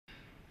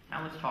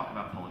Now let's talk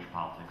about Polish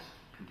politics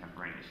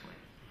contemporaneously.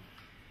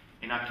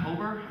 In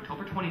October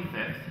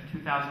 25th,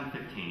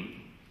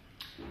 2015,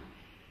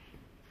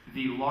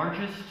 the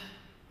largest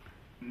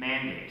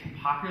mandate,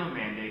 popular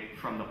mandate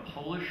from the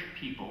Polish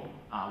people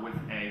with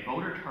a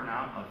voter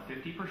turnout of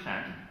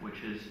 50%,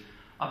 which is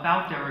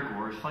about de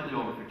rigueur, slightly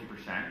over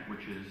 50%,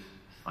 which is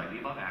slightly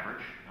above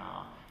average.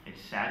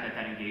 It's sad that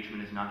that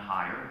engagement is not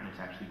higher, and it's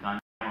actually gone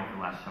down over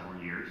the last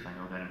several years. I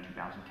know that in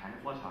 2010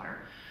 it was higher.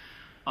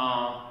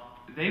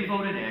 They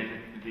voted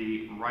in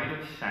the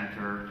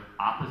right-of-center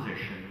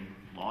opposition,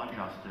 Law and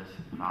Justice,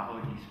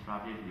 Prawo i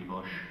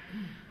Sprawiedliwość,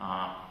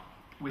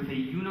 with a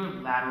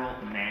unilateral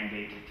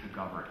mandate to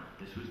govern.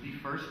 This was the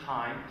first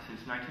time since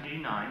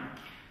 1989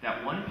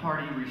 that one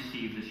party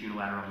received this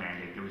unilateral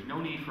mandate. There was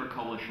no need for a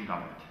coalition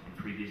government. In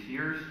previous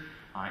years,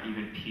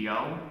 even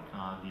PO,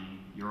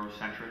 the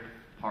Eurocentric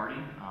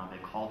party, they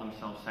called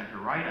themselves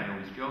center-right. I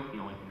always joke, the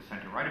only thing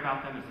center-right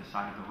about them is the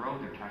side of the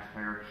road their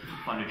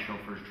taxpayer-funded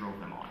chauffeurs drove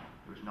them on.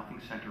 There was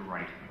nothing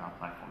center-right about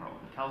Platform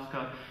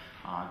Obywatelska.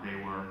 They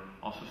were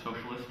also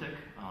socialistic,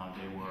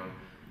 they were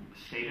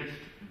statist,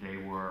 they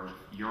were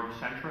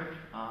Eurocentric,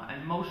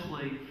 and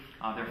mostly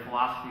their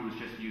philosophy was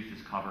just used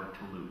as cover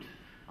to loot.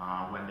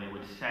 When they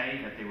would say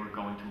that they were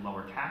going to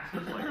lower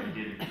taxes, like they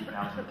did in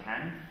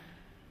 2010,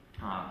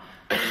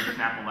 during the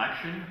snap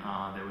election,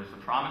 there was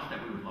the promise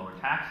that we would lower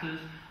taxes.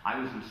 I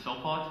was in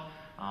Sopot,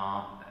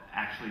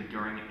 actually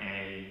during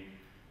a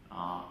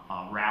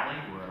rally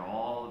where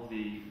all of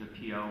the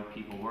PO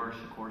people were,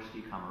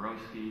 Sikorsky,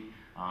 Komorowski,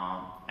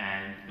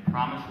 and the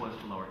promise was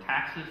to lower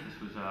taxes.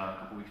 This was a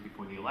couple weeks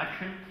before the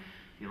election.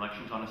 The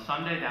election's on a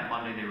Sunday. That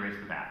Monday they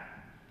raised the VAT.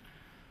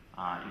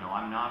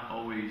 I'm not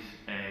always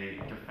a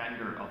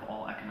defender of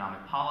all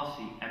economic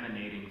policy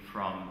emanating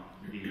from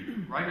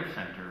the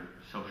right-of-center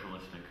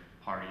socialistic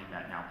party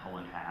that now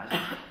Poland has,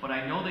 but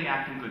I know they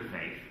act in good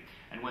faith,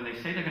 and when they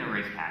say they're going to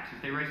raise taxes,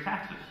 they raise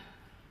taxes.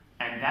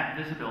 And that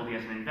visibility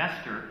as an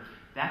investor,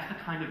 that's the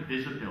kind of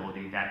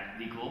visibility that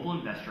the global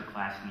investor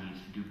class needs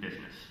to do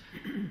business.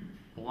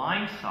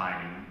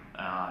 Blindsiding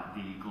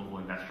the global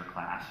investor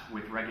class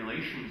with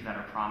regulations that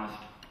are promised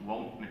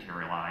won't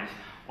materialize,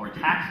 or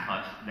tax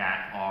cuts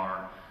that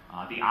are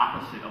the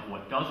opposite of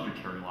what does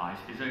materialize,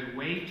 is a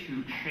way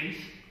to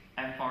chase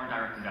foreign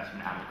direct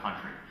investment out of the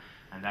country.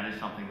 And that is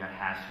something that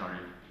has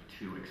started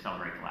to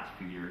accelerate the last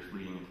few years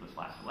leading into this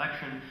last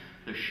election.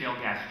 The shale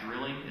gas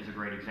drilling is a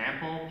great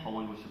example.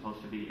 Poland was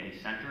supposed to be a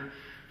center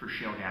for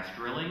shale gas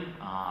drilling.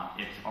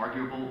 It's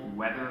arguable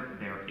whether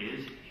there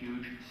is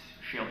huge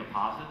shale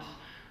deposits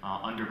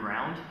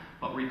underground,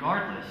 but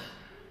regardless,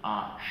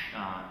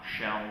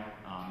 Shell,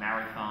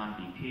 Marathon,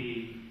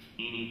 BP,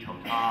 Eni,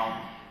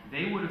 Total,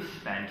 they would have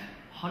spent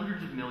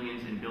hundreds of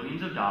millions and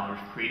billions of dollars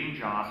creating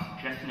jobs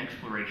just in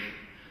exploration.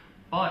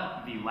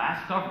 But the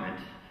last government,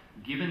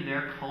 given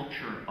their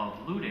culture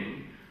of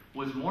looting,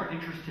 was more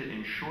interested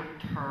in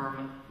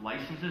short-term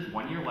licenses,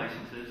 one-year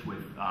licenses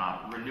with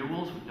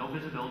renewals with no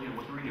visibility on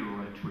what the renewal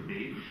rates would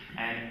be,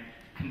 and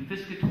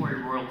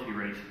confiscatory royalty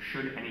rates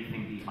should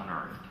anything be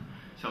unearthed.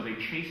 So they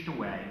chased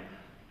away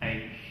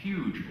a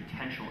huge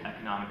potential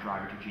economic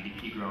driver to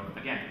GDP growth.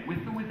 Again,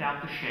 with or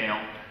without the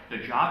shale, the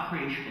job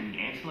creation in the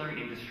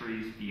ancillary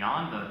industries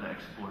beyond the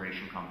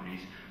exploration companies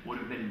would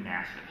have been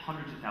massive.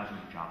 Hundreds of thousands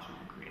of jobs would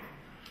have been created.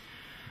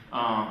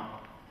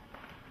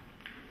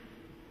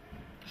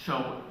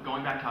 So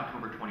going back to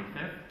October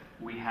 25th,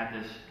 we had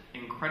this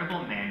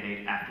incredible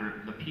mandate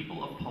after the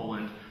people of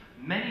Poland,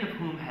 many of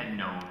whom had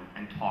known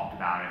and talked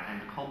about it,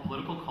 and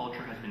political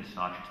culture has been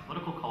such. It's a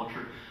political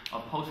culture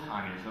of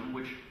post-communism,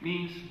 which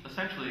means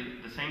essentially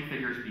the same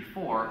figures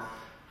before,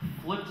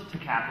 flipped to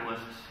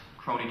capitalists,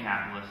 crony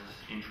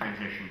capitalists in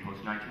transition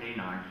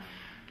post-1989.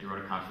 They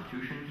wrote a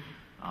constitution.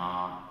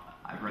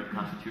 I've read the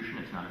Constitution.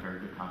 It's not a very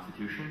good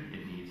Constitution.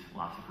 It needs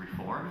lots of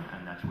reform,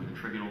 and that's where the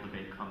tribunal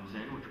debate comes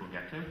in, which we'll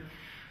get to.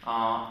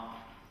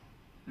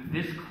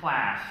 This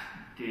class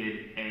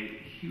did a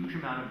huge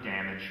amount of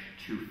damage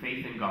to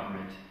faith in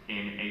government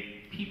in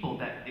a people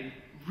that it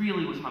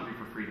really was hungry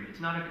for freedom. It's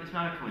not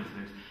a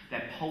coincidence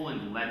that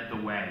Poland led the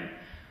way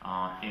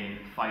in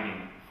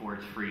fighting for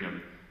its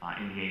freedom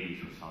in the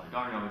 80s with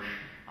Solidarność,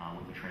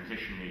 with the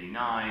transition in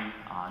 '89.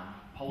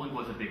 Poland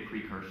was a big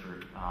precursor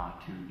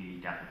to the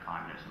death of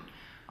communism.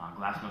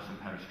 Glasnost and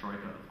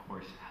Perestroika, of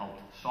course,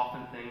 helped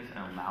soften things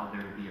and allowed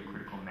there to be a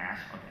critical mass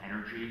of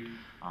energy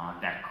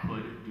that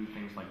could do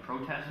things like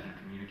protest and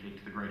communicate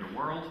to the greater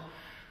world.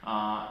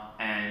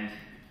 And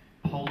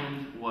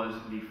Poland was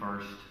the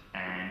first,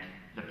 and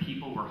the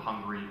people were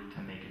hungry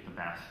to make it the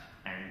best.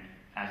 And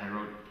as I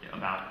wrote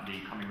about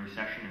the coming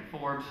recession in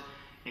Forbes,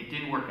 it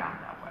didn't work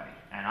out that way.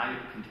 And I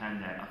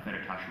contend that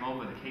Afera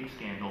Tashmova, the cake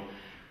scandal,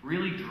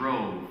 really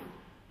drove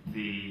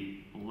the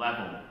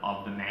level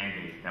of the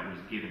mandate that was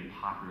given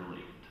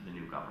popularly to the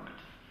new government.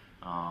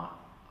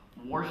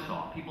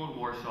 Warsaw, people in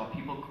Warsaw,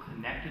 people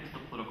connected to the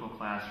political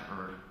class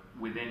or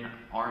within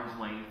arm's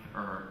length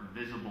or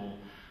visible,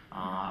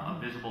 a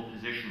visible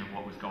position of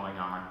what was going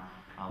on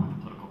with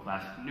the political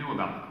class, knew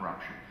about the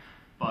corruption.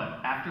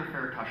 But after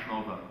Afera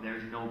Tashmova,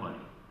 there's nobody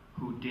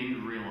who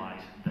didn't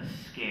realize the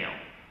scale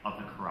of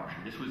the corruption.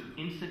 This was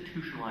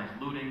institutionalized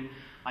looting.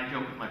 I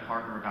joke with my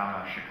partner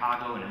about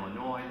Chicago and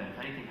Illinois that if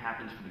anything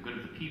happens for the good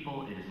of the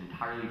people, it is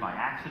entirely by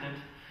accident.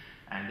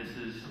 And this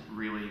is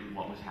really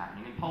what was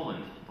happening in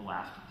Poland the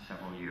last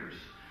several years.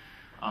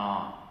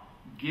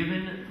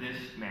 Given this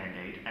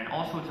mandate, and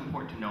also it's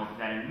important to note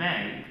that in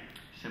May,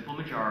 simple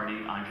majority,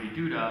 Andrzej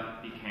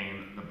Duda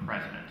became the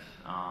president.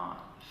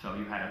 So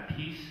you had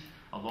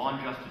a law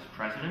and justice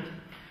president,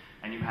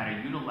 and you had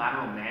a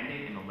unilateral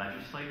mandate in the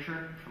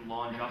legislature from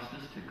Law and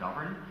Justice to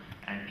govern,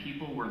 and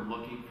people were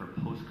looking for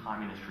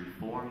post-communist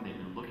reform. They've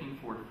been looking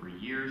for it for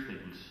years. They've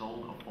been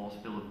sold a false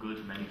bill of goods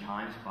many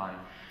times by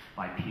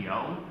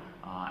PO,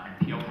 and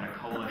PO had a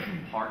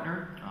coalition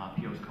partner.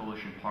 PO's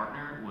coalition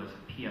partner was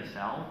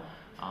PSL.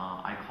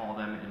 I call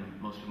them,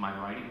 in most of my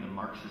writing, the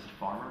Marxist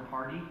Farmer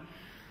Party.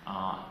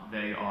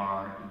 They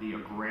are the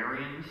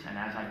agrarians, and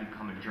as I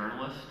become a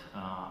journalist,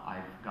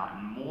 I've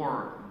gotten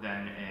more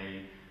than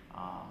a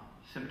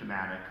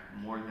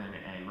more than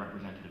a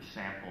representative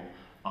sample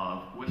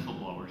of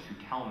whistleblowers who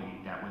tell me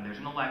that when there's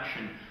an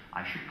election,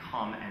 I should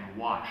come and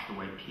watch the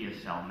way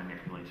PSL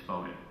manipulates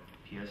voting.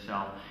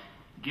 PSL,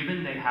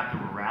 given they have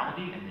the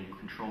morality and they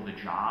control the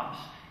jobs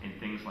in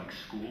things like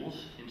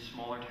schools in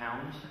smaller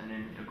towns and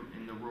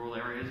in the rural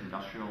areas,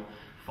 industrial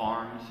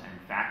farms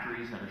and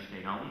factories that are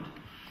state-owned,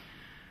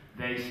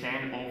 they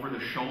stand over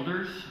the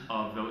shoulders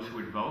of those who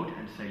would vote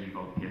and say, you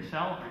vote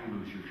PSL or you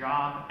lose your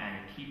job, and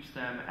it keeps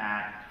them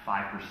at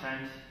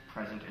 5%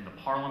 present in the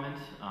parliament,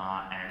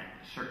 and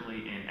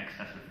certainly in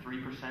excess of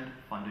 3%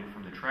 funded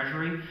from the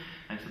treasury.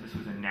 And so this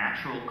was a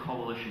natural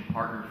coalition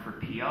partner for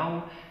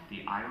PO.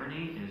 The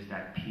irony is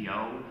that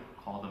PO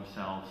call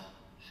themselves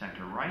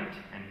center-right,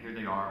 and here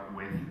they are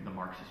with the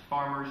Marxist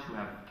farmers who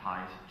have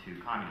ties to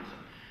communism.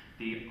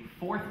 The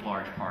fourth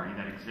large party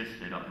that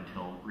existed up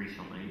until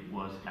recently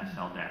was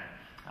SLD,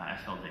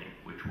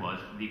 which was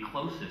the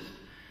closest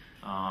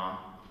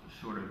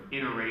sort of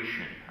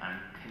iteration and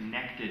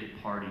connected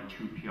party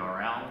to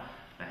PRL.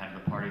 The head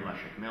of the party,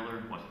 Leszek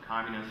Miller, was a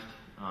communist,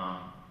 a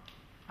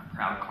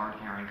proud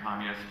card-carrying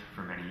communist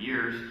for many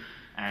years.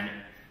 And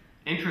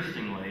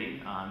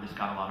interestingly, this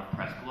got a lot of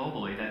press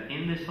globally, that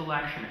in this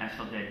election,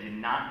 SLD did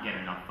not get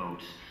enough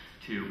votes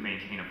to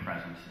maintain a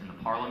presence in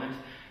the parliament.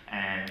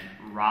 And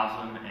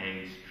Razum,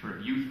 a sort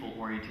of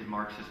youthful-oriented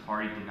Marxist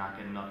party, did not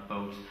get enough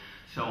votes.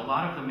 So a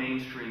lot of the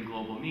mainstream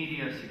global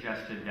media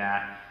suggested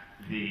that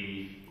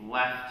the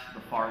left, the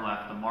far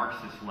left, the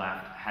Marxist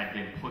left, had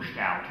been pushed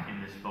out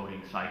in this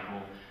voting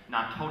cycle.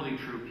 Not totally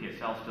true.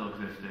 PSL still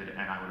existed,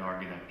 and I would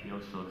argue that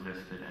PO still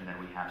existed, and then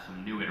we have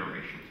some new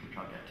iterations, which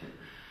I'll get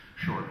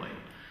to shortly.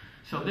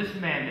 So this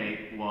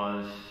mandate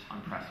was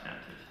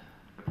unprecedented.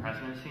 The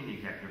presidency and the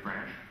executive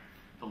branch,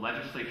 the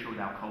legislature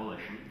without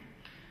coalition,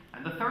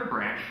 and the third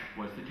branch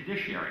was the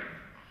judiciary.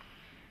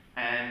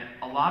 And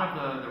a lot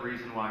of the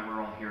reason why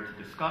we're all here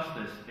to discuss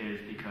this is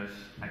because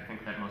I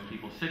think that most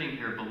people sitting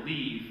here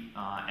believe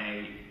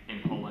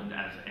in Poland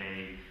as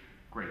a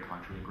great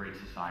country, a great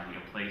society,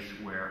 a place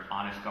where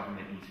honest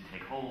government needs to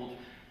take hold.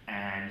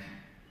 And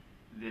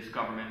this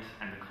government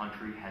and the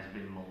country has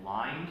been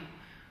maligned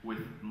with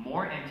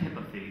more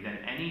antipathy than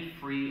any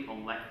free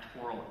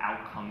electoral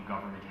outcome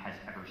government has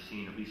ever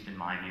seen, at least in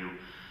my view.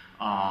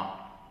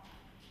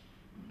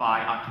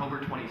 By October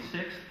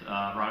 26th,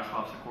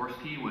 Radosław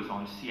Sikorski was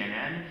on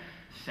CNN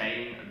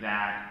saying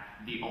that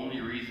the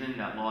only reason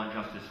that Law and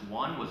Justice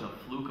won was a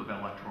fluke of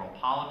electoral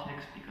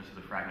politics because of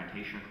the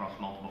fragmentation across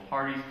multiple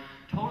parties,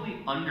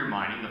 totally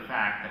undermining the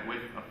fact that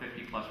with a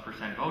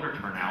 50+% voter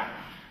turnout,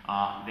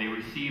 they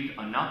received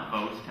enough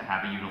votes to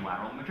have a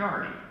unilateral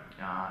majority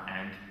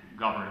and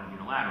govern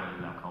unilaterally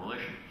without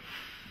coalition.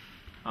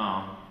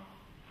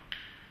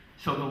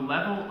 So the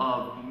level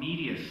of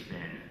media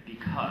spin,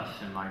 because,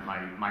 and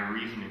my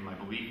reasoning, my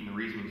belief in the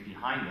reasonings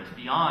behind this,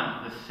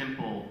 beyond the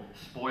simple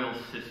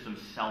spoils system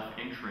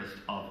self-interest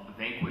of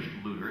vanquished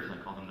looters,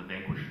 I call them the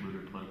vanquished looter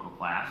political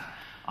class,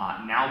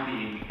 now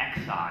being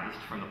excised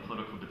from the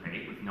political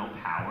debate with no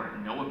power,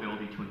 no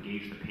ability to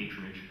engage the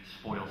patronage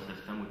spoil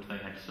system, which they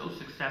had so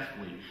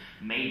successfully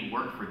made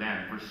work for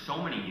them for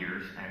so many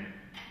years, and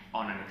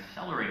on an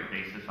accelerated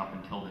basis up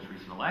until this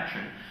recent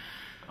election.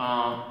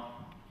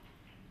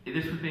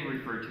 This was being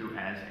referred to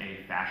as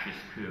a fascist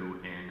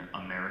coup in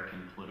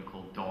American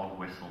political dog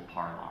whistle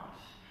parlance.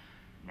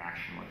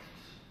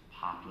 Nationalists,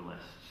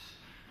 populists,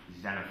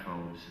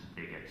 xenophobes,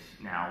 bigots.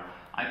 Now,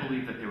 I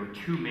believe that there were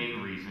two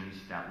main reasons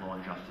that Law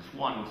and Justice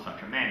won with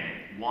such a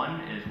mandate. One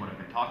is what I've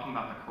been talking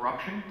about, the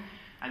corruption,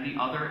 and the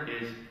other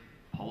is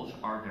Poles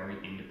are very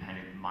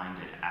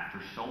independent-minded. After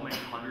so many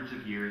hundreds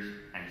of years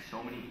and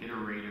so many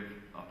iterative,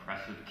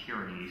 oppressive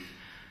tyrannies,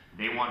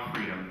 they want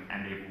freedom,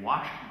 and they've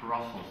watched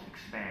Brussels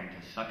expand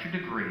to such a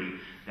degree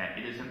that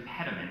it is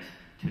impediment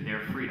to their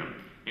freedom.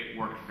 It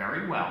worked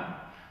very well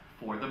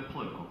for the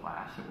political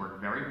class. It worked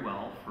very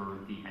well for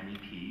the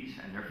MEPs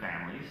and their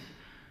families.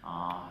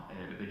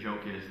 The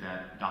joke is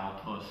that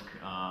Donald Tusk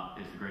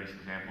is the greatest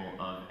example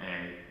of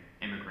an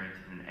immigrant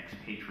and an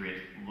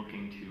expatriate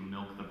looking to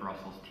milk the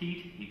Brussels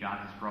teat. He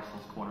got his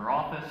Brussels corner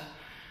office.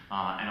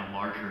 and a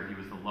larger, he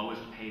was the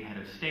lowest paid head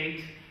of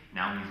state.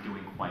 Now he's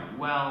doing quite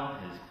well.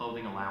 His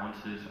clothing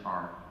allowances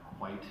are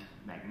quite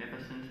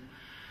magnificent.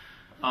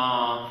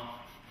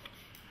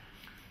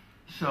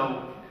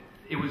 So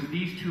it was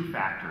these two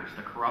factors,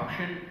 the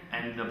corruption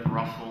and the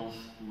Brussels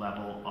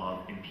level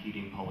of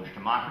impeding Polish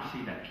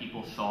democracy, that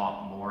people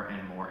saw more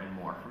and more and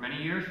more. For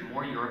many years,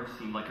 more Europe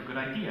seemed like a good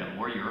idea.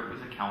 More Europe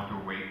was a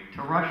counterweight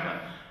to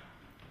Russia.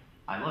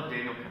 I love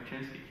Daniel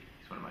Kaczynski.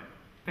 He's one of my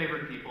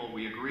favorite people.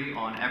 We agree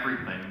on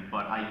everything,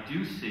 but I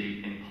do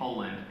see in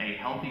Poland a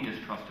healthy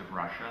distrust of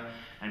Russia,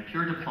 and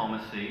pure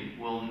diplomacy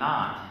will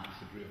not.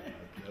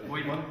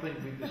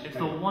 It's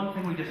the one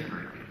thing we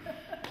disagree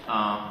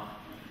on.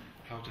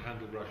 How to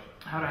handle Russia.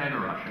 How to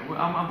handle Russia. Well,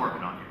 I'm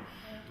working on you.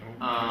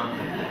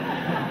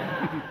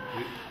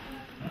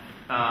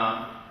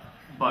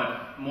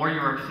 But more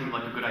Europe seemed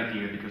like a good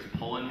idea because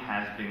Poland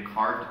has been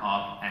carved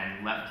up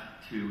and left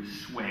to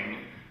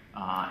swing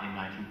in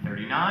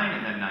 1939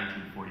 and then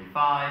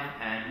 1945,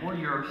 and more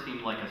Europe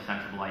seemed like a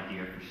sensible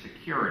idea for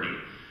security.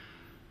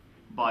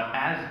 But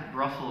as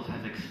Brussels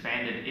has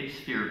expanded its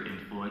sphere of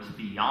influence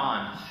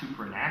beyond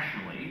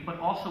supranationally, but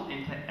also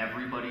into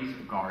everybody's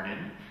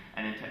garden,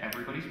 and into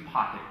everybody's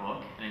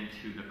pocketbook, and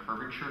into the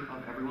curvature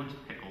of everyone's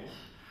pickles,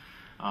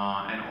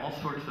 and all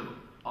sorts of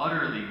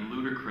utterly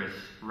ludicrous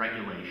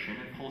regulation,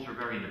 and Poles are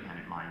very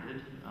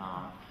independent-minded.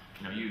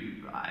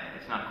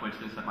 It's not a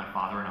coincidence that my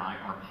father and I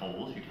are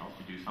Poles. You tell us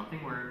to do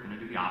something, we're going to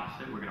do the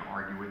opposite. We're going to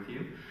argue with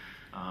you.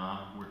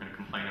 We're going to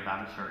complain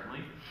about it,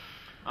 certainly.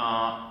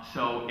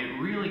 So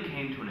it really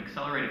came to an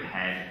accelerated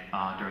head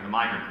during the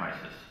migrant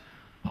crisis.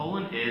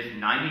 Poland is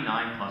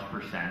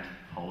 99+%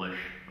 Polish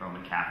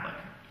Roman Catholic.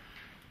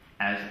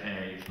 As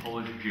a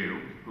Polish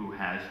Jew who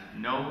has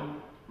no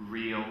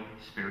real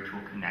spiritual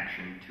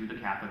connection to the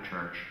Catholic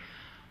Church,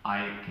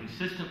 I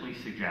consistently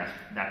suggest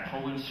that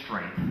Poland's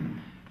strength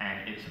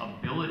and its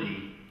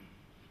ability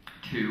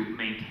to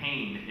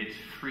maintain its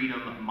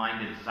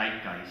freedom-minded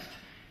zeitgeist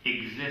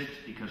exists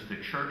because the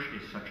Church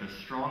is such a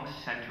strong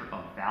center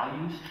of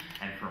values,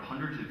 and for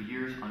hundreds of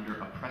years under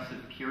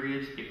oppressive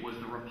periods, it was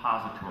the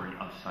repository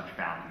of such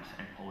values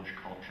and Polish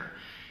culture.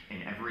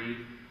 In every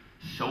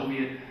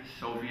Soviet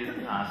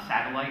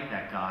satellite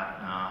that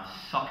got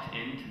sucked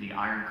into the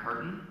Iron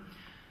Curtain,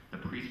 the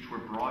priests were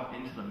brought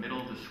into the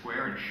middle of the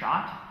square and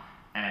shot,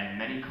 and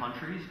many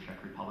countries,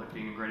 Czech Republic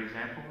being a great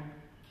example,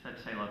 said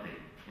c'est la vie.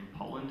 In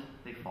Poland,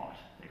 they fought.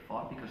 They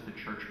fought because the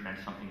church meant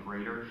something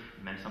greater.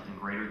 It meant something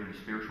greater than a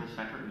spiritual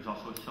center. It was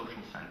also a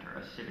social center,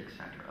 a civic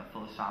center, a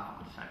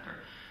philosophical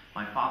center.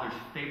 My father's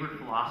favorite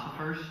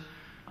philosophers,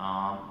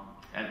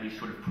 at least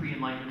sort of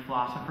pre-Enlightenment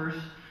philosophers,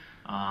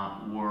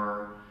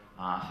 were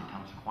St.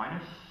 Thomas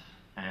Aquinas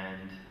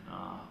and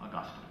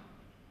Augustine.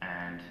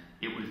 And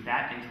it was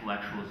that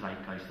intellectual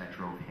zeitgeist that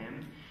drove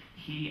him.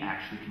 He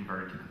actually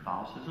converted to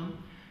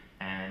Catholicism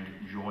and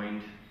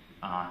joined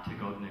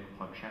Tygodnik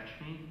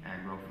Powszechny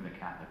and wrote for the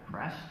Catholic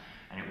Press.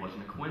 And it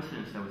wasn't a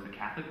coincidence that was the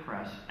Catholic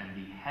Press and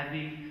the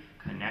heavy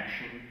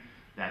connection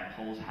that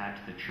Poles had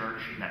to the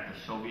church that the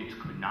Soviets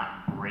could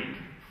not break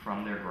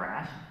from their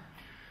grasp,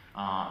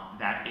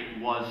 that it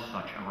was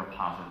such a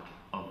repository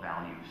of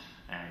values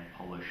and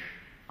Polish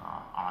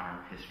honor,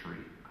 history,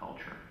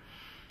 culture.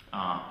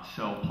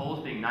 So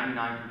Poles being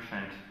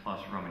 99%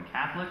 plus Roman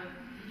Catholic,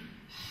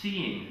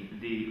 seeing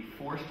the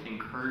forced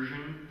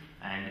incursion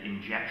and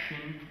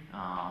injection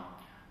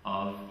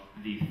of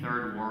the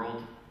third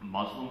world,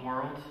 Muslim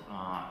world,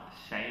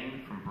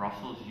 saying from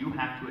Brussels, you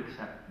have to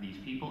accept these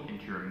people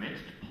into your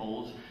midst.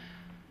 Poles,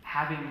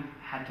 having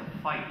had to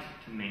fight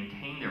to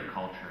maintain their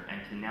culture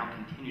and to now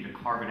continue to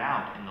carve it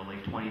out in the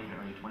late 20th and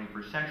early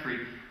 21st century,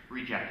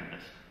 rejected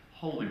this,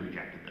 wholly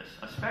rejected this,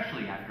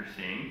 especially after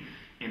seeing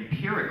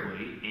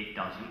empirically it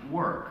doesn't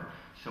work.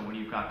 So when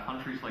you've got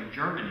countries like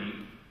Germany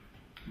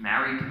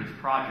married to this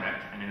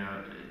project, and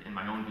in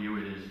my own view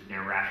it is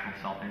their rational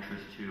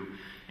self-interest to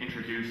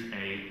introduce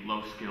a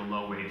low-skill,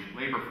 low-wage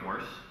labor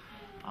force,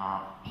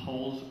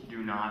 Poles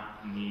do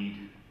not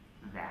need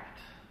that.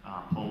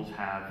 Poles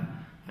have,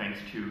 thanks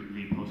to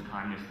the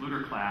post-communist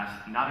looter class,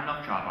 not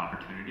enough job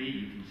opportunity.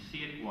 You can see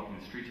it walking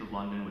the streets of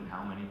London with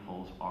how many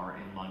Poles are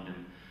in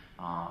London,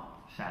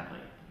 sadly.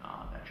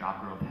 That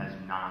job growth has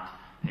not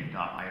picked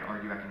up. I'd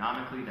argue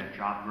economically that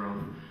job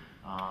growth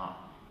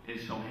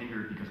is so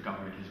hindered because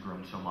government has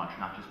grown so much,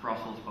 not just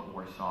Brussels, but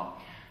Warsaw.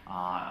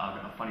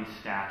 A funny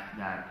stat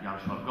that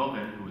Jarosław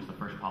Gowin, who was the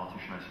first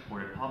politician I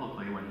supported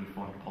publicly when he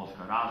formed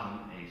Polska Razem,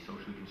 a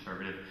socially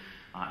conservative,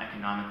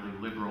 economically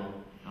liberal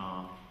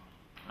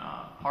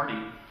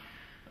party,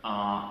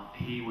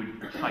 he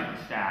would cite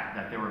the stat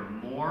that there were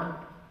more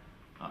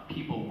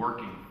people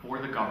working for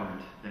the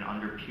government than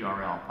under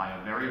PRL by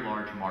a very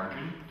large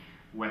margin,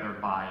 whether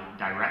by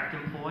direct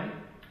employ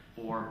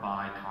or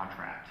by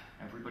contract.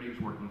 Everybody was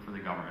working for the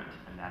government,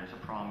 and that is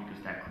a problem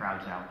because that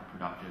crowds out the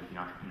productive, the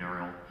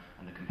entrepreneurial,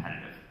 and the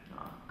competitive.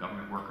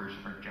 Government workers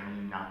are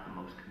generally not the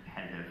most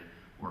competitive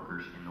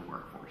workers in the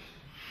workforce.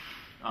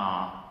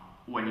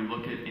 When you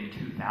look at in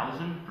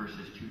 2000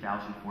 versus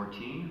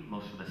 2014,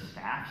 most of the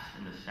staffs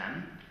in the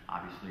SEM,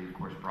 obviously, of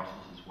course,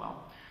 Brussels as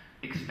well,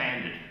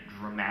 expanded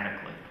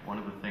dramatically. One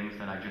of the things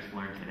that I just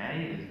learned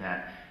today is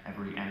that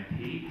every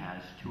MP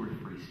has 2 or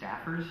 3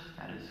 staffers.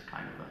 That is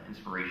kind of an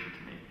inspiration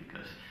to me,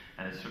 because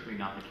that is certainly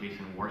not the case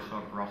in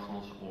Warsaw,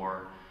 Brussels,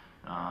 or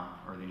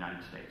the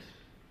United States.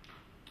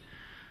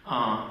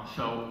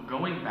 So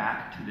going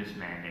back to this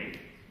mandate,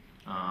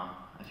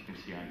 as you can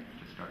see, I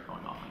just start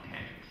going off on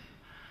tangents.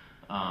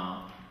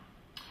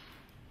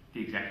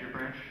 The executive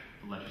branch,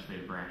 the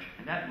legislative branch,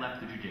 and that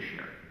left the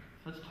judiciary.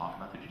 So let's talk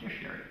about the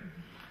judiciary.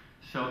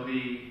 So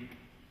the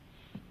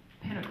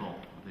pinnacle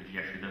of the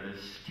judiciary, the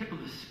tip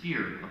of the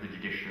spear of the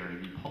judiciary,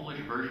 the Polish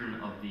version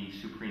of the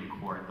Supreme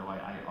Court, though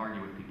I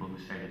argue with people who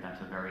say that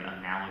that's a very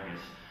analogous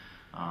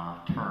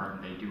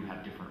term, they do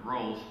have different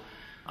roles,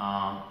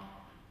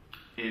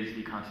 is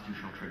the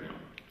Constitutional Tribunal.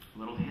 A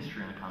little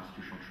history on the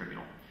Constitutional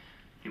Tribunal.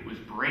 It was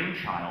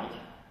brainchild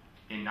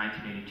in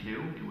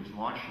 1982. It was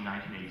launched in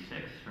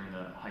 1986 during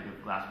the height of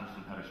Glasnost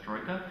and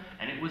Perestroika,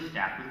 and it was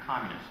staffed with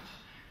communists.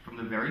 From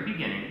the very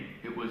beginning,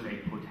 it was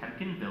a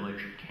Potemkin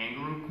village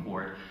kangaroo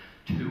court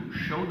to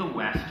show the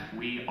West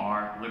we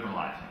are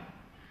liberalizing.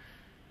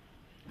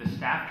 The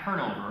staff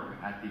turnover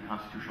at the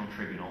Constitutional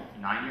Tribunal,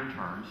 9-year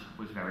terms,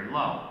 was very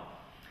low.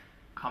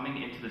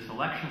 Coming into this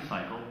election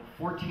cycle,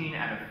 14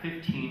 out of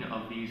 15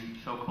 of these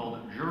so-called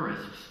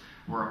jurists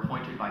were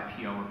appointed by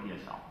PO or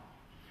PSL.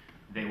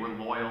 They were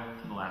loyal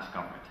to the last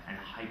government and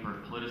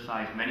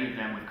hyper-politicized, many of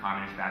them with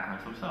communist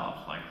backgrounds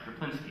themselves, like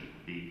Szyplinski,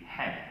 the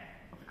head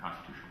of the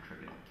Constitutional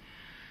Tribunal.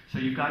 So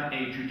you've got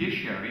a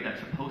judiciary that's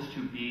supposed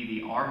to be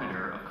the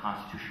arbiter of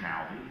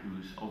constitutionality,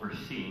 who's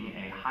overseeing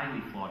a highly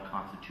flawed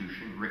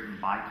constitution written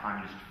by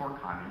communists for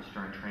communists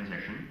during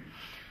transition.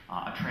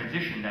 A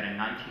transition that in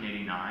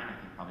 1989, I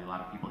think probably a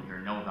lot of people here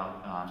know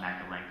about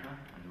Magdalenka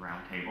and the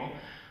Round Table.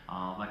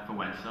 Lech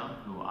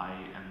Wałęsa, who I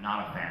am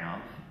not a fan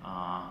of.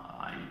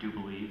 I do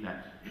believe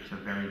that it's a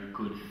very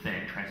good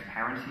thing.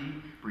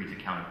 Transparency breeds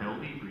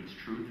accountability, breeds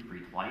truth,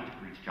 breeds light,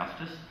 breeds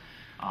justice.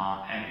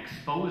 And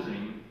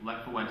exposing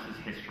Lech Wałęsa's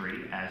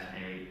history as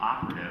an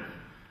operative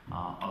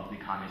of the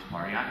Communist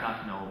Party. I've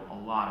got to know a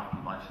lot of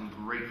people. I have some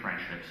great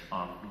friendships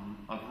of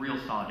real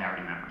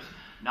Solidarity members.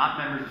 Not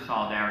members of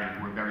Solidarity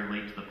who were very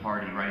late to the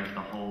party, right as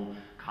the whole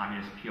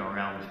communist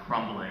PRL was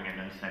crumbling and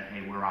then said,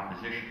 hey, we're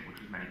opposition,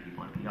 which was many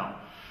people in PL.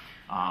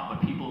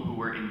 But people who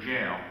were in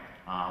jail,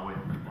 with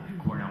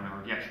Kornel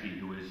Morawiecki,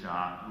 who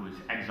was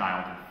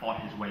exiled and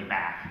fought his way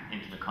back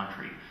into the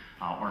country,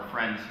 or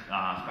friends,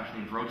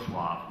 especially in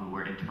Wrocław, who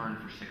were interned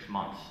for 6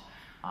 months.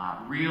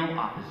 Real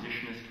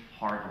oppositionist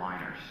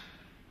hardliners.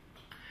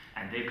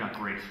 And they've got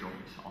great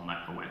stories on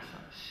Lech Wałęsa,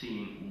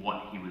 seeing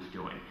what he was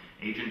doing.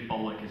 Agent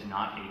Bolek is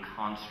not a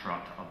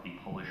construct of the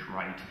Polish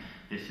right.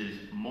 This is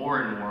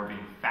more and more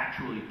being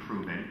factually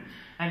proven.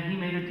 And he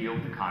made a deal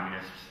with the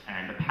communists,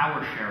 and the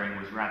power sharing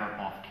was rather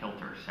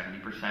off-kilter.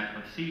 70%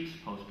 of seats,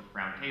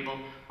 post-Round Table,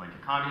 went to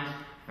communists,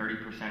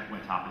 30%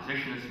 went to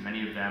oppositionists,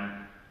 many of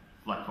them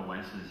Lech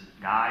Wałęsa's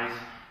guys,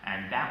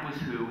 and that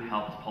was who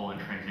helped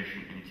Poland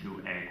transition into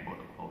a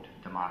quote-unquote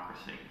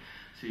democracy.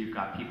 So you've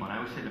got people, and I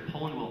always say that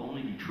Poland will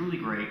only be truly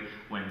great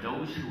when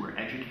those who were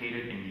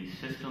educated in these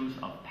systems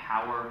of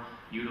power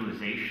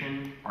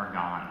utilization are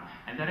gone.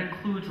 And that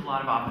includes a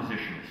lot of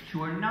oppositionists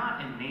who are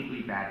not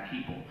innately bad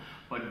people,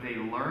 but they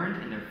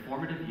learned in their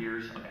formative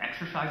years of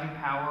exercising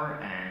power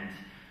and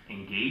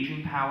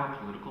engaging power,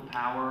 political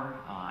power,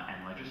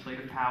 and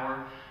legislative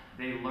power,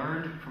 they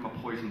learned from a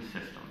poisoned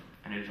system.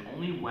 And it's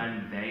only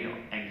when they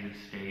exit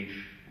stage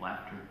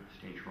left or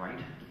stage right,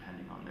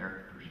 depending on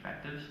their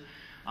perspectives,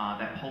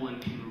 that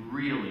Poland can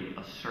really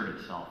assert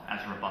itself as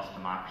a robust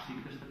democracy,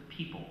 because the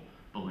people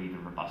believe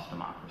in robust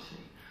democracy.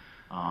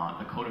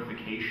 The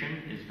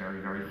codification is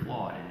very, very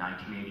flawed. In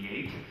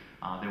 1988,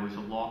 there was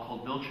a law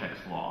called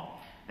Wilczek's Law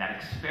that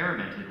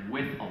experimented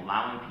with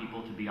allowing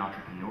people to be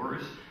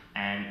entrepreneurs,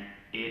 and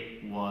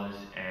it was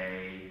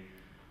a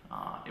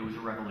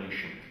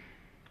revelation.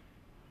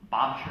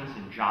 Babchas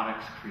and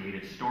Jabeks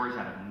created stores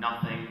out of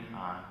nothing.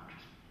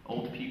 Just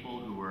old people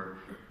who were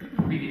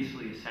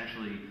previously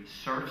essentially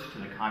serfs to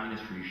the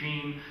communist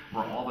regime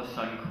were all of a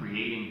sudden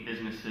creating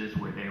businesses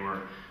where they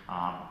were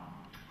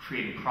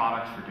creating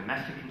products for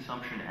domestic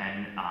consumption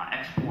and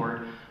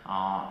export.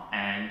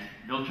 And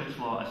Wilczek's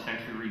Law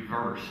essentially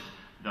reversed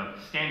the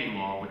standing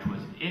law, which was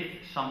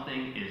if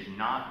something is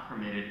not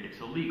permitted, it's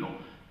illegal.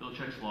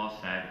 Wilczek's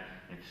Law said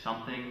if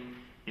something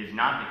is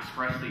not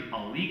expressly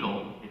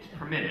illegal, it's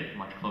permitted,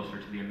 much closer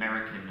to the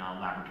American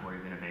laboratory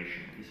of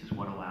innovation. This is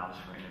what allows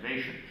for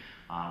innovation.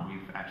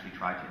 We've actually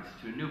tried to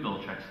institute a new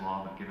Wilczek's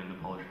Law, but given the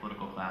Polish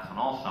political class on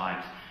all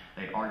sides,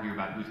 they argue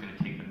about who's going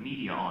to take the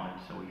media on it,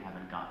 so we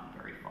haven't gotten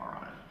very far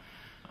on it.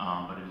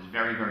 But it is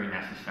very, very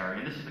necessary,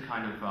 and this is the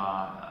kind of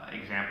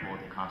example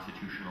of the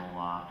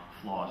constitutional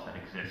flaws that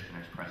exist in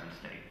its present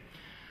state.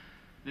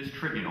 This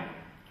tribunal,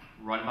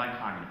 run by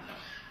communists,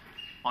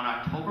 on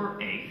October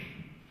 8th,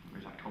 it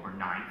was October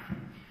 9th,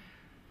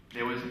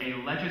 there was a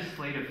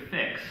legislative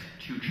fix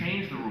to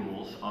change the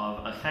rules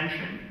of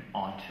ascension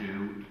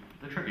onto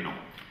the tribunal.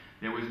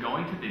 There was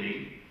going to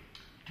be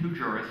 2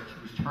 jurists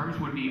whose terms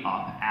would be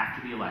up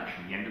after the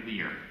election, the end of the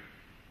year.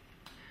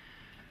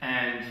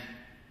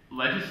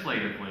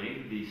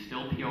 legislatively, the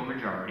still PO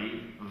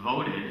majority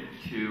voted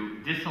to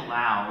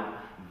disallow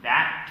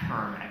that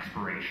term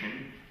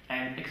expiration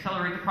and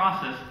accelerate the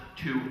process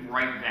to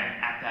right then,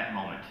 at that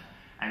moment.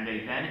 And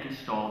they then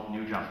installed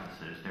new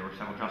justices. There were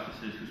several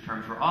justices whose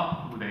terms were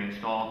up, who they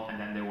installed, and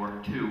then there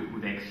were 2 who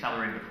they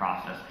accelerated the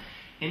process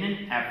in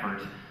an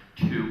effort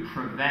to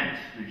prevent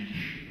the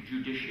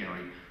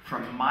judiciary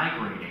from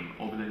migrating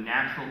over the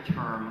natural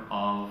term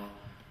of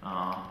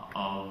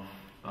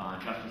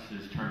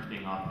justices' terms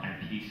being up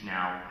and peace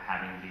now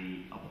having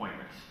the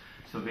appointments.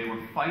 So they were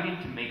fighting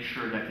to make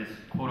sure that this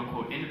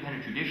quote-unquote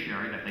independent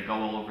judiciary that they go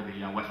all over the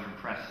Western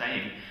press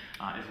saying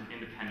is an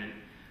independent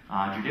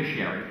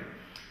judiciary.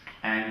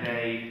 And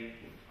they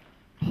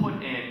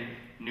put in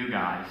new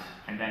guys,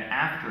 and then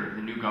after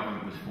the new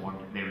government was formed,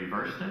 they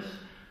reversed this.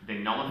 They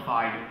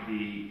nullified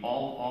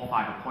all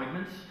 5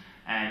 appointments,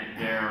 and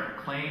their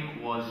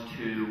claim was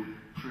to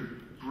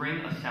bring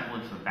a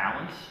semblance of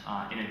balance.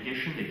 In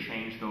addition, they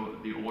changed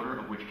the order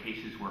of which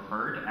cases were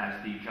heard,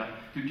 as the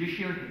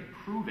judiciary had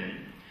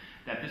proven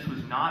that this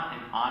was not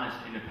an honest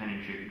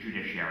independent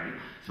judiciary.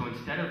 So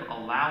instead of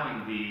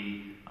allowing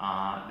the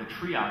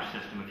triage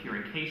system of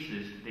hearing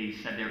cases, they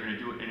said they were going to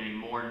do it in a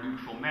more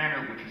neutral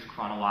manner, which is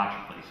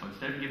chronologically. So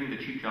instead of giving the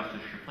Chief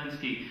Justice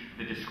Shaflinsky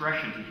the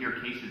discretion to hear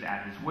cases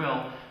at his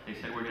will, they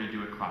said we're going to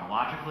do it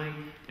chronologically.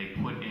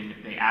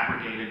 They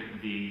abrogated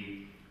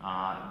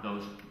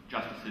those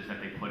justices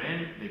that they put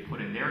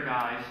in their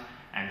guys,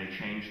 and they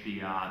changed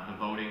the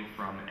voting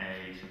from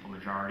a simple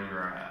majority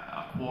or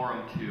a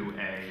quorum to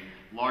a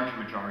larger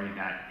majority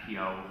that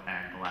PO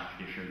and the last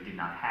judiciary did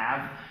not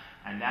have,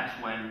 and that's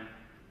when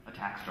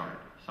attacks started,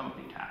 some of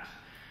the attacks.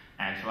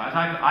 And so as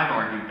I've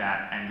argued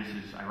that, and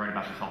I write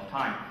about this all the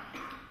time,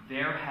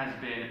 there has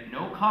been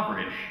no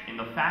coverage in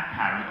the fact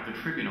pattern of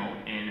the tribunal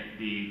in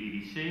the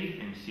BBC,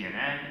 in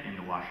CNN, in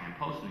the Washington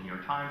Post, in the New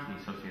York Times, in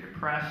the Associated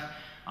Press,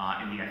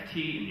 in the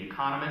FT, in the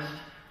Economist.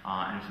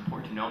 And it's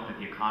important to note that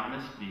the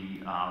Economist,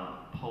 the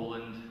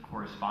Poland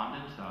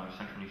correspondent,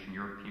 Central and Eastern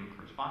European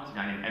correspondent, a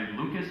guy named Ed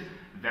Lucas,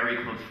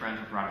 very close friends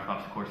with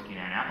Radoslaw Sikorski and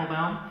Anne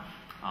Applebaum.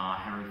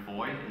 Henry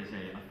Foy is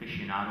an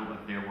aficionado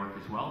of their work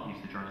as well.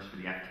 He's the journalist for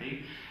the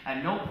FT.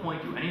 At no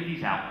point do any of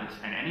these outlets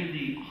and any of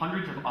the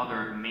hundreds of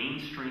other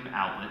mainstream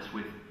outlets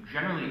with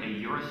generally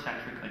a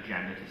Eurocentric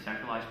agenda to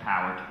centralize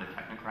power to the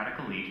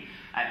technocratic elite,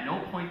 at no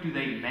point do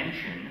they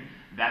mention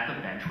that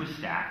the bench was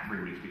stacked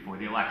 3 weeks before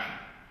the election.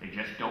 They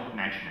just don't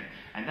mention it.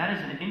 And that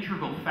is an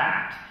integral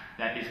fact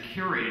that is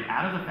curated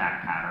out of the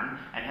fact pattern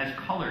and has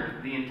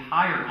colored the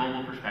entire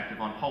global perspective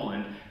on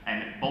Poland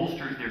and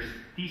bolsters their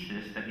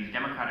thesis that these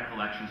democratic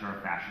elections are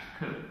a fascist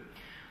coup.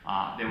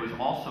 There was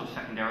also,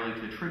 secondarily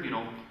to the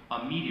tribunal,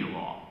 a media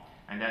law.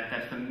 And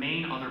that's the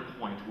main other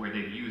point where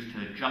they've used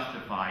to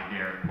justify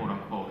their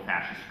quote-unquote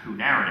fascist coup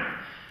narrative.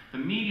 The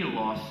media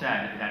law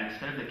said that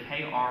instead of the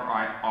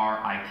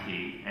KRRIT,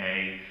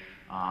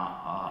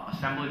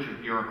 assemblage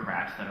of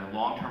bureaucrats that are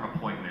long-term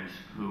appointments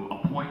who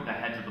appoint the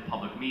heads of the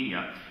public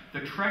media,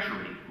 the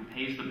Treasury, who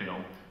pays the bill,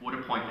 would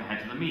appoint the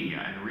heads of the media.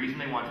 And the reason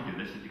they want to do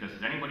this is because,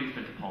 as anybody who's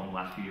been to Poland the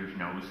last few years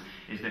knows,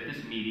 is that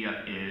this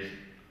media is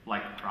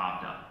like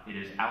Pravda. It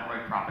is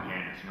outright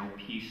propaganda. So no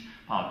peace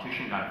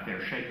politician got a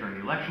fair shake during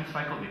the election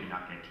cycle. They did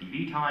not get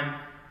TV time.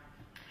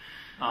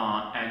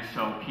 And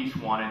so Peace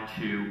wanted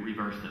to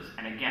reverse this.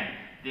 And again,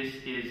 this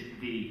is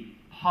the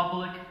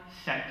public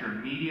sector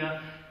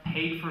media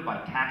paid for by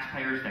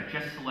taxpayers that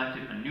just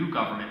selected a new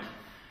government,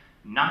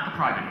 not the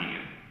private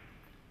media.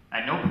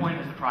 At no point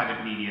has the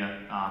private media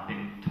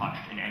been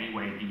touched in any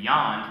way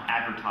beyond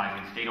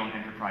advertising, state-owned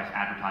enterprise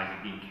advertising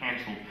being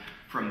canceled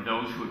from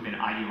those who have been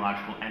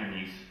ideological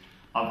enemies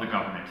of the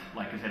government,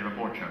 like Gazeta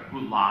Wyborcza,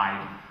 who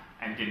lied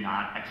and did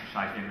not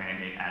exercise their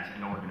mandate as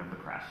an organ of the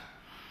press.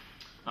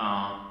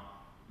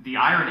 The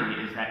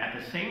irony is that at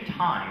the same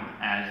time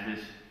as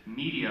this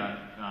media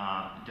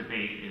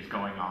debate is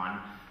going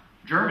on,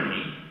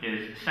 Germany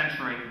is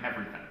censoring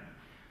everything.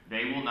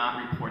 They will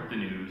not report the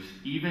news,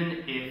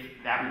 even if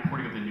that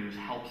reporting of the news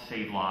helps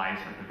save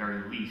lives, or at the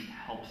very least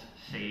helps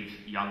save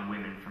young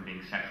women from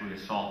being sexually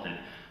assaulted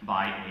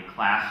by a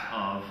class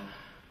of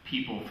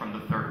people from the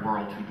third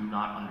world who do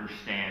not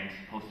understand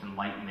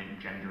post-Enlightenment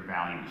gender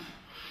values.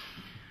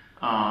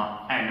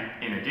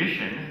 And in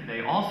addition,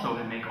 they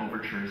also make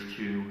overtures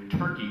to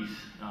Turkey's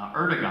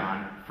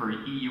Erdogan for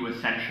EU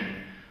ascension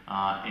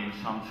in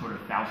some sort of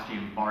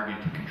Faustian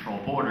bargain to control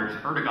borders.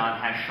 Erdogan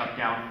has shut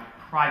down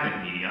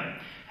private media,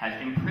 has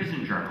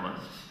imprisoned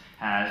journalists,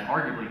 has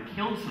arguably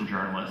killed some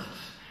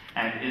journalists,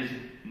 and is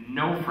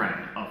no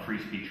friend of free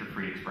speech or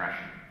free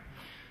expression.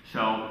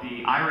 So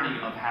the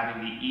irony of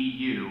having the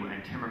EU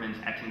and Tyrmand,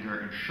 Ettinger,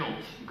 and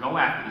Schultz go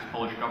after this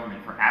Polish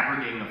government for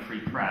abrogating a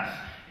free press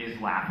is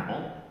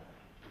laughable.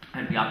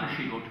 And Beata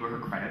Szydło, to her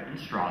credit, in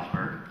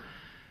Strasbourg,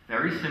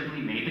 very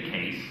simply made the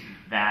case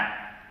that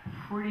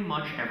pretty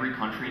much every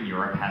country in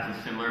Europe has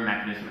a similar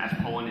mechanism as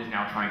Poland is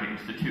now trying to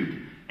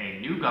institute. A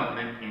new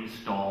government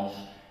installs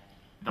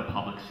the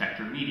public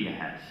sector media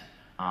heads,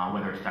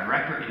 whether it's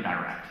direct or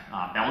indirect.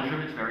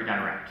 Belgium is very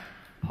direct.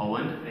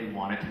 Poland, they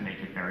wanted to make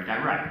it very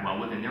direct, well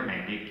within their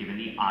mandate, given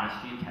the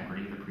honesty and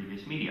integrity of the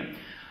previous media.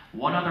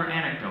 One other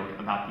anecdote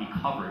about the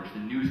coverage, the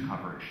news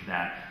coverage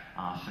that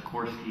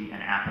Sikorsky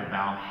and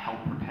Applebaum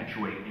helped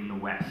perpetuate in the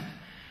West.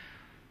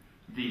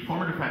 The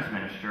former defense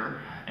minister,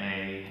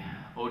 a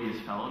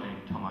odious fellow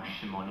named Tomasz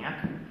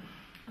Siemoniak,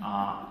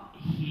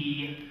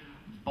 he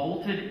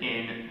bolted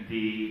in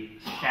the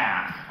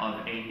staff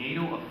of a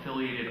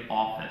NATO-affiliated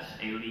office,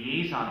 a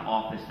liaison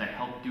office that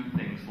helped do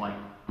things like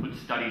put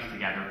studies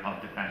together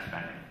of defense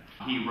spending.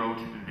 He wrote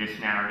this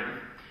narrative.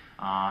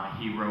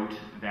 He wrote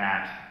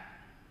that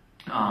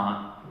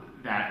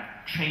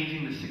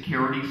changing the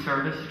security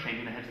service,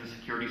 changing the heads of the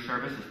security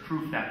service is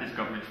proof that this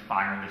government's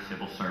firing the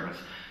civil service.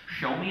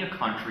 Show me a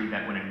country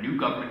that when a new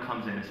government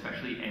comes in,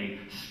 especially a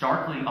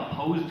starkly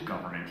opposed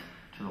government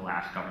to the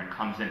last government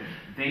comes in,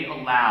 they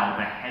allow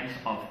the heads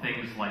of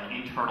things like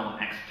internal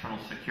and external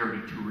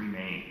security to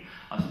remain.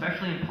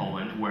 Especially in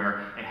Poland,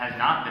 where it has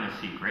not been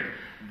a secret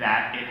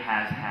that it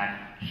has had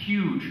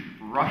huge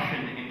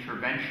Russian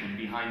intervention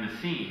behind the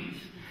scenes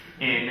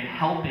in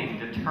helping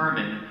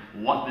determine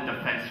what the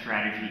defense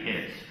strategy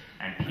is.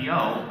 And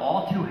PO,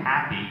 all too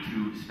happy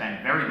to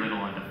spend very little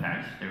on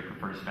defense, they would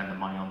prefer to spend the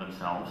money on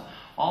themselves,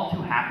 all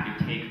too happy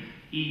to take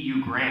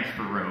EU grants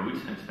for roads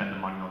and spend the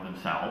money on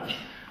themselves,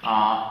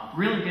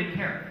 really didn't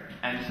care.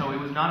 And so it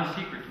was not a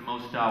secret to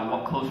most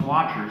close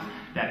watchers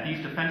that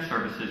these defense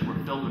services were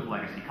filled with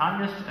legacy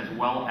communists as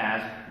well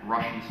as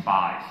Russian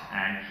spies.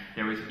 And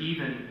there was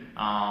even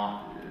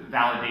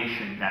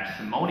validation that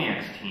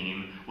Simoniak's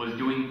team was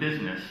doing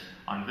business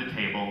under the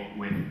table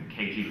with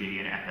KGB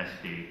and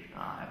FSB,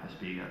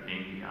 FSB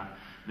being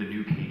the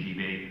new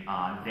KGB,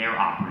 their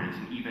operatives,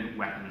 and even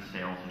weapons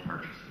sales and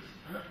purchases.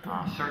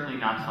 Certainly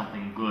not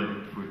something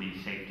good for the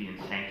safety and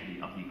sanctity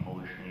of the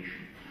Polish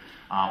nation.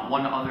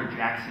 One other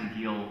Jackson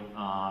Deal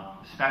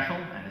special,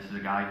 and this is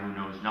a guy who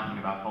knows nothing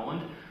about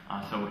Poland,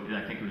 so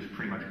I think it was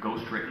pretty much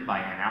ghost-written by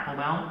Anne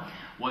Applebaum,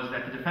 was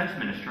that the defense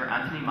minister,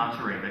 Antony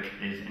Macierewicz,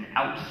 is an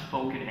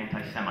outspoken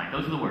anti-Semite.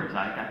 Those are the words.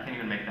 I can't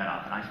even make that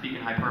up. And I speak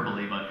in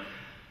hyperbole, but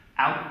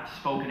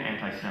outspoken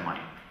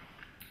anti-Semite.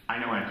 I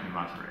know Antony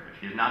Macierewicz.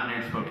 He is not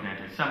an outspoken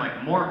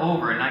anti-Semite.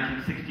 Moreover, in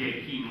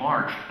 1968, he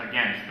marched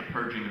against the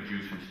purging of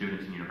Jews from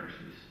students and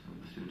universities,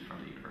 students from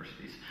the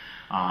universities.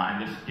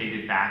 And this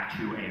dated back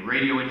to a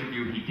radio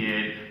interview he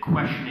did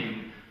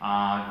questioning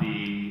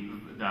the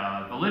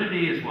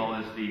validity as well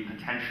as the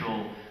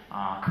potential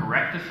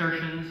correct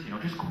assertions,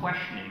 just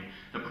questioning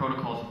the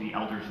protocols of the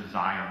Elders of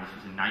Zion. This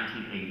was in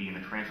 1980,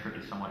 and the transcript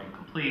is somewhat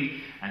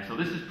incomplete. And so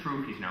this is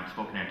proof he's an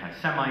outspoken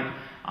anti-Semite,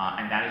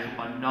 and that is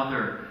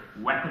another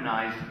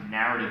weaponized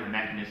narrative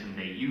mechanism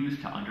they use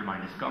to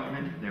undermine this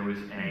government. There was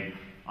a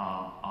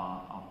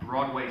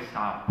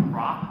Broadway-style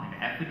prop,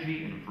 an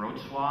effigy in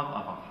Wrocław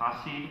of a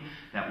Hasid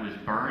that was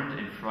burned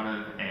in front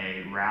of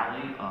a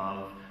rally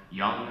of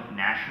young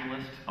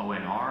nationalist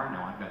ONR.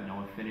 Now, I've got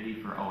no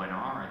affinity for ONR.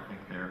 I think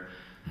they're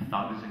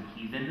thugs and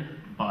heathen,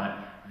 but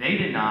they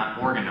did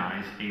not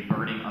organize a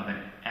burning of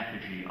an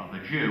effigy of a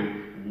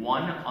Jew.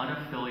 One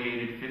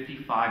unaffiliated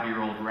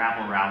 55-year-old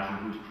rabble-rouser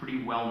who's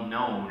pretty well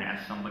known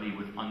as somebody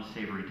with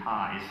unsavory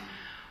ties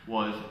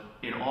was,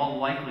 in all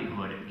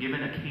likelihood,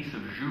 given a case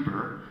of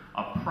Zhuber,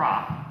 a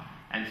prop,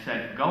 and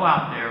said, go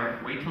out there,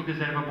 wait till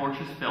Gazeta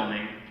Wyborcza is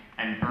filming,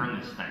 and burn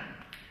this thing.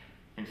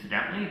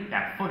 Incidentally,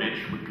 that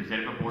footage with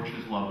Gazeta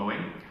Wyborcza's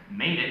logoing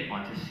made it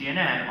onto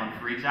CNN on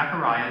Fareed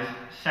Zakaria's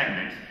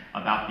segment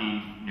about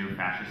the new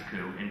fascist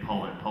coup in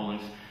Poland.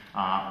 Poland's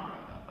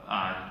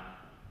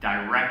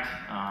direct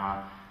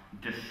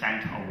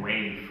descent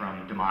away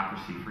from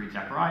democracy. Fareed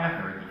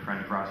Zakaria, very good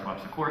friend of Radosław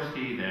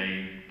Sikorsky.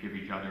 They give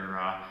each other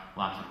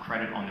lots of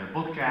credit on their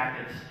book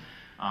jackets.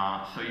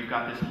 So you've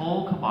got this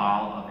whole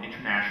cabal of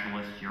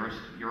internationalists,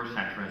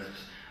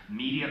 Eurocentrists,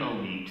 media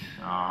elite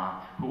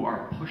who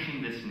are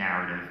pushing this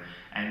narrative,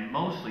 and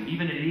mostly, it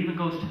even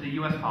goes to the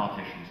U.S.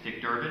 politicians.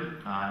 Dick Durbin,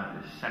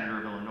 Senator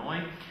of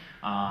Illinois,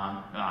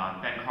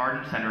 Ben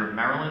Cardin, Senator of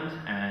Maryland,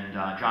 and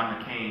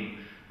John McCain,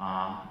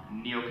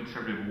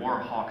 neoconservative war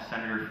hawk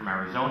senator from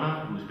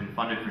Arizona, who's been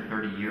funded for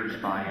 30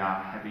 years by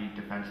heavy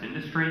defense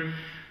industry.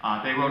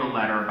 They wrote a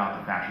letter about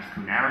the fascist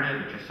coup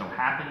narrative. It just so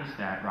happens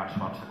that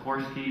Radosław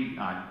Sikorsky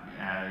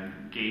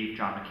gave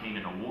John McCain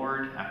an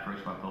award at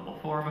First World Global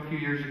Forum a few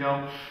years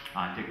ago.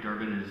 Dick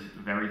Durbin is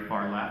very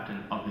far left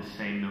and of the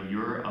same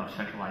milieu of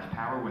centralized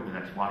power, whether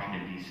that's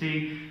Washington,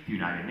 D.C., the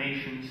United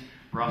Nations,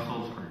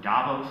 Brussels, or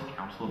Davos,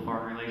 Council of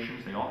Foreign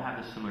Relations. They all have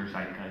a similar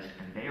zeitgeist,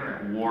 and they are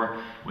at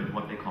war with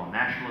what they call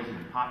nationalism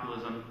and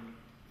populism.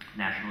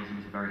 Nationalism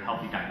is a very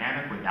healthy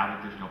dynamic. Without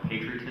it, there's no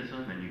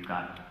patriotism, and you've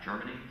got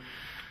Germany.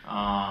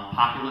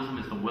 Populism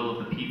is the will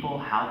of the people.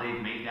 How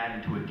they've made that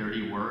into a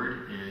dirty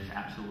word is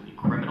absolutely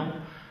criminal.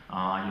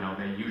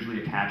 They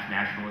usually attach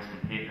nationalist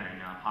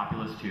and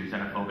populist to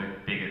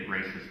xenophobic, bigot,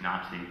 racist,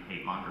 Nazi,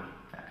 hate monger,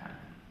 that kind of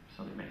thing.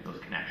 So they make those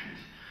connections.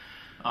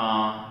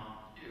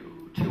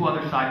 Two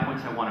other side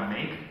points I want to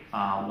make.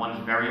 One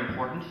is very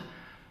important.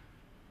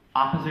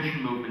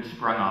 Opposition movements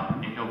sprung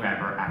up in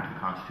November after the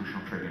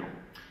Constitutional Tribunal.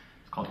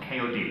 called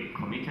KOD,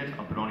 Komitet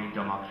Obrony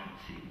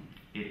Demokracji.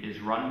 It is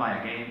run by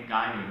a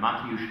guy named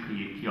Mateusz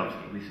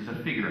Kijowski. At least is a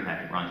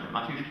figurehead who runs it.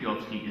 Mateusz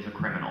Kijowski is a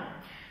criminal.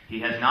 He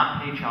has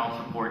not paid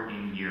child support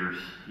in years.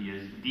 He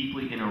is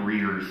deeply in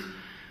arrears.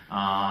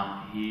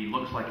 He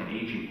looks like an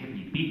aging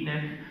hippie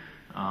beatnik.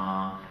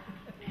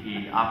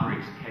 He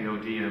operates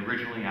KOD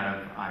originally out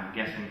of, I'm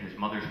guessing, his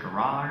mother's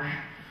garage.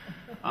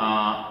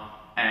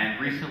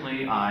 And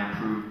recently I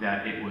proved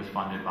that it was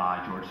funded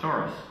by George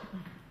Soros.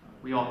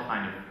 We all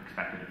kind of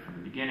expected it from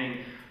the beginning.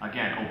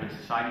 Again, Open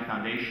Society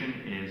Foundation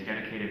is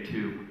dedicated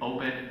to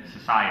open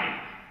society.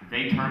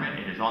 They term it,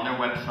 it is on their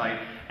website,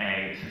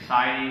 a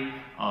society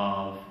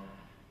of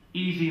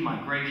easy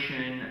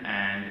migration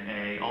and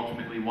a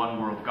ultimately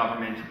one world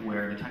government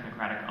where the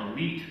technocratic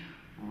elite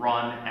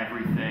run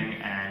everything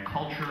and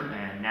culture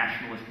and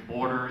nationalist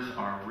borders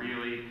are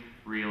really,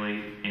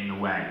 really in the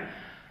way.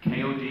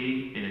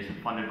 KOD is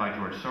funded by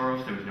George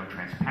Soros. There was no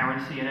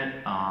transparency in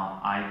it.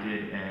 I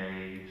did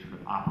a sort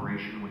of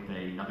operation with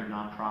another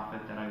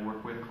nonprofit that I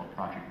work with called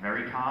Project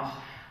Veritas,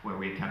 where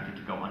we attempted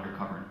to go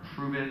undercover and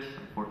prove it.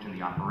 Unfortunately,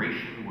 the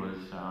operation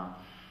was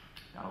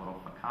got a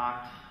little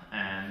fakaked,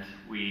 and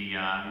we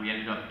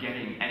ended up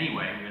getting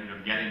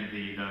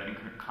the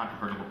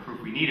incontrovertible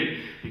proof we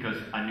needed because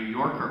a New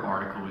Yorker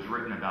article was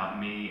written about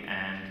me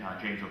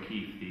and James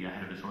O'Keefe, the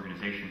head of this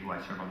organization who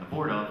I serve on the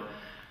board of,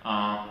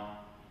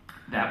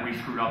 that we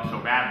screwed up so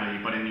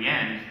badly, but in the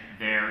end,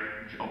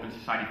 their Open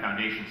Society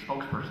Foundation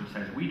spokesperson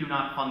says, we do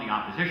not fund the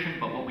opposition,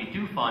 but what we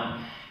do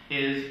fund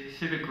is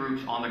civic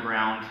groups on the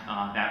ground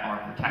that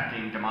are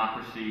protecting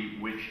democracy,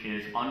 which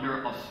is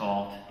under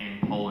assault in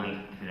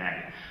Poland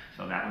today.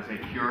 So that was a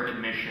pure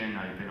admission.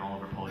 I've been all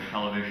over Polish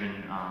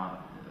television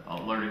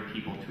alerting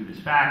people to this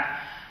fact.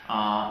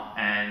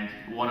 And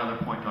one other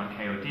point on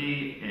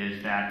KOD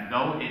is that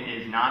though it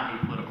is not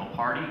a political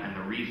party, and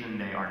the reason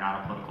they are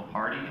not a political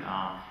party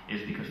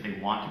is because they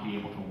want to be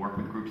able to work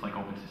with groups like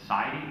Open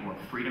Society or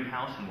Freedom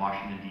House in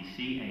Washington,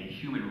 D.C., a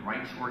human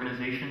rights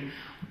organization,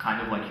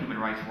 kind of like Human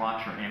Rights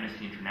Watch or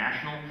Amnesty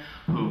International,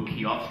 who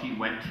Kijowski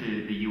went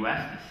to the U.S.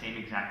 at the same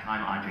exact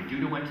time Andrzej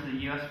Duda went to the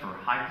U.S. for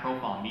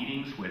high-profile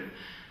meetings with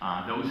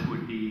those who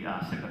would be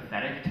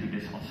sympathetic to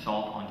this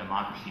assault on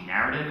democracy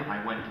narrative.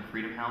 I went to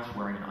Freedom House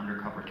wearing an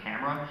undercover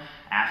camera,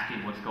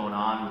 asking what's going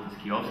on with this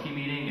Kijowski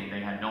meeting, and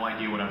they had no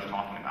idea what I was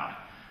talking about.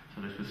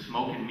 So this was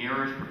smoke and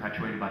mirrors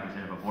perpetuated by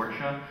Gazeta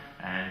Wyborcza,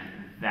 and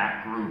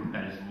that group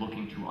that is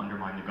looking to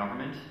undermine the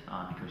government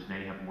because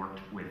they have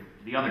worked with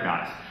the other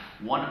guys.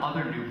 One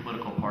other new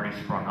political party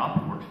sprung up,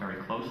 it works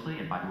very closely,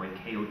 and by the way,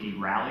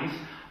 KOD rallies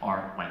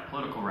are like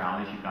political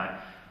rallies. You've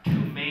got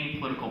two main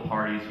political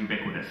parties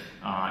ubiquitous.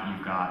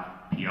 You've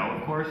got PO,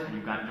 of course, and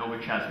you've got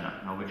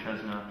Nowoczesna.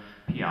 Nowoczesna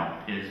PL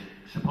is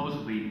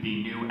supposedly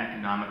the new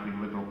economically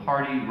liberal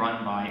party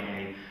run by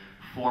a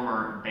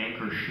former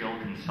banker shill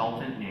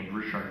consultant named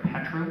Ryszard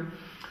Petru,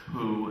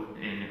 who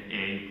in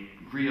a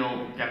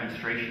real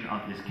demonstration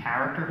of his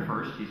character,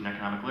 first, he's an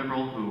economic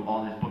liberal who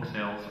all his book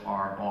sales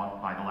are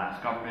bought by the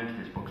last government.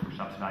 His books were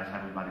subsidized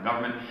heavily by the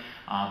government.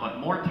 But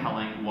more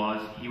telling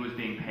was he was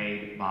being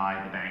paid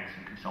by the banks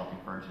and consulting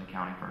firms and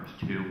accounting firms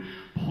to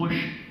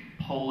push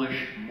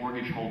Polish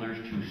mortgage holders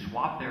to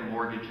swap their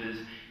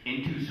mortgages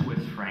into Swiss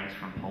francs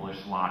from Polish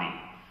zloty.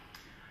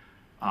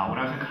 When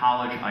I was in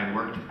college, I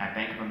worked at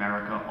Bank of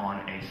America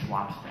on a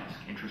swaps desk,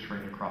 interest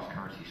rate and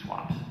cross-currency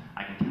swaps.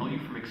 I can tell you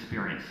from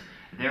experience,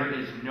 there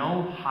is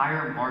no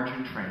higher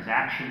margin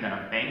transaction that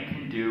a bank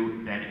can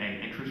do than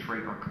an interest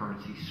rate or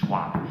currency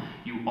swap.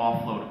 You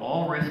offload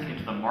all risk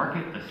into the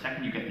market. The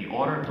second you get the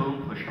order,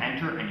 boom, push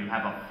enter, and you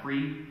have a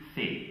free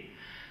fee.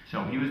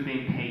 So he was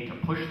being paid to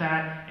push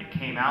that. It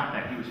came out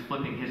that he was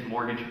flipping his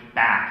mortgage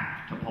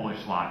back to Polish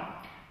zloty.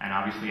 And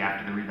obviously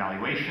after the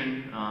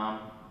revaluation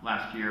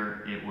last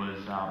year, it was,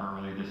 or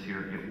earlier this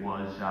year, it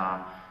was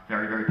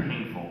very, very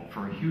painful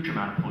for a huge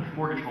amount of Polish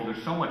mortgage holders,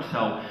 so much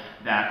so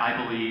that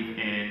I believe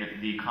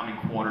in the coming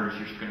quarters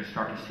you're going to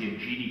start to see a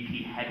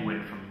GDP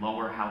headwind from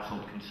lower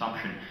household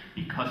consumption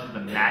because of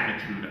the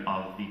magnitude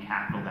of the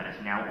capital that is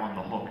now on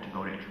the hook to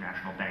go to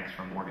international banks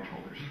from mortgage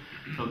holders.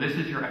 So this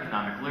is your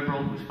economic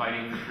liberal who's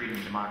fighting for freedom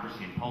and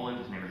democracy in Poland.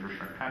 His name is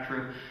Ryszard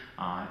Petru.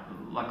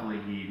 Luckily,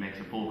 he makes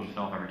a fool of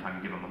himself every time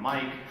you give him a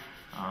mic.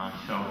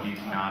 So he's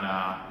not,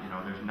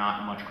 there's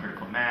not much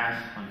critical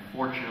mass.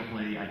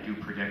 Unfortunately, I do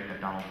predict that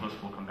Donald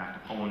Tusk will come back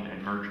to Poland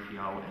and merge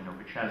PO and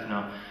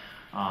Nowoczesna,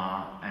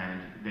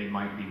 and they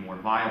might be more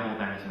viable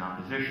than as an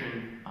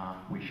opposition.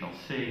 We shall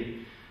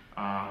see.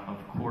 Of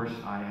course,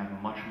 I have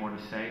much more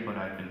to say, but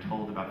I've been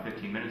told about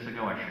 15 minutes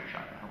ago I should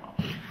shut the hell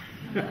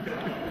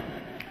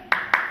up.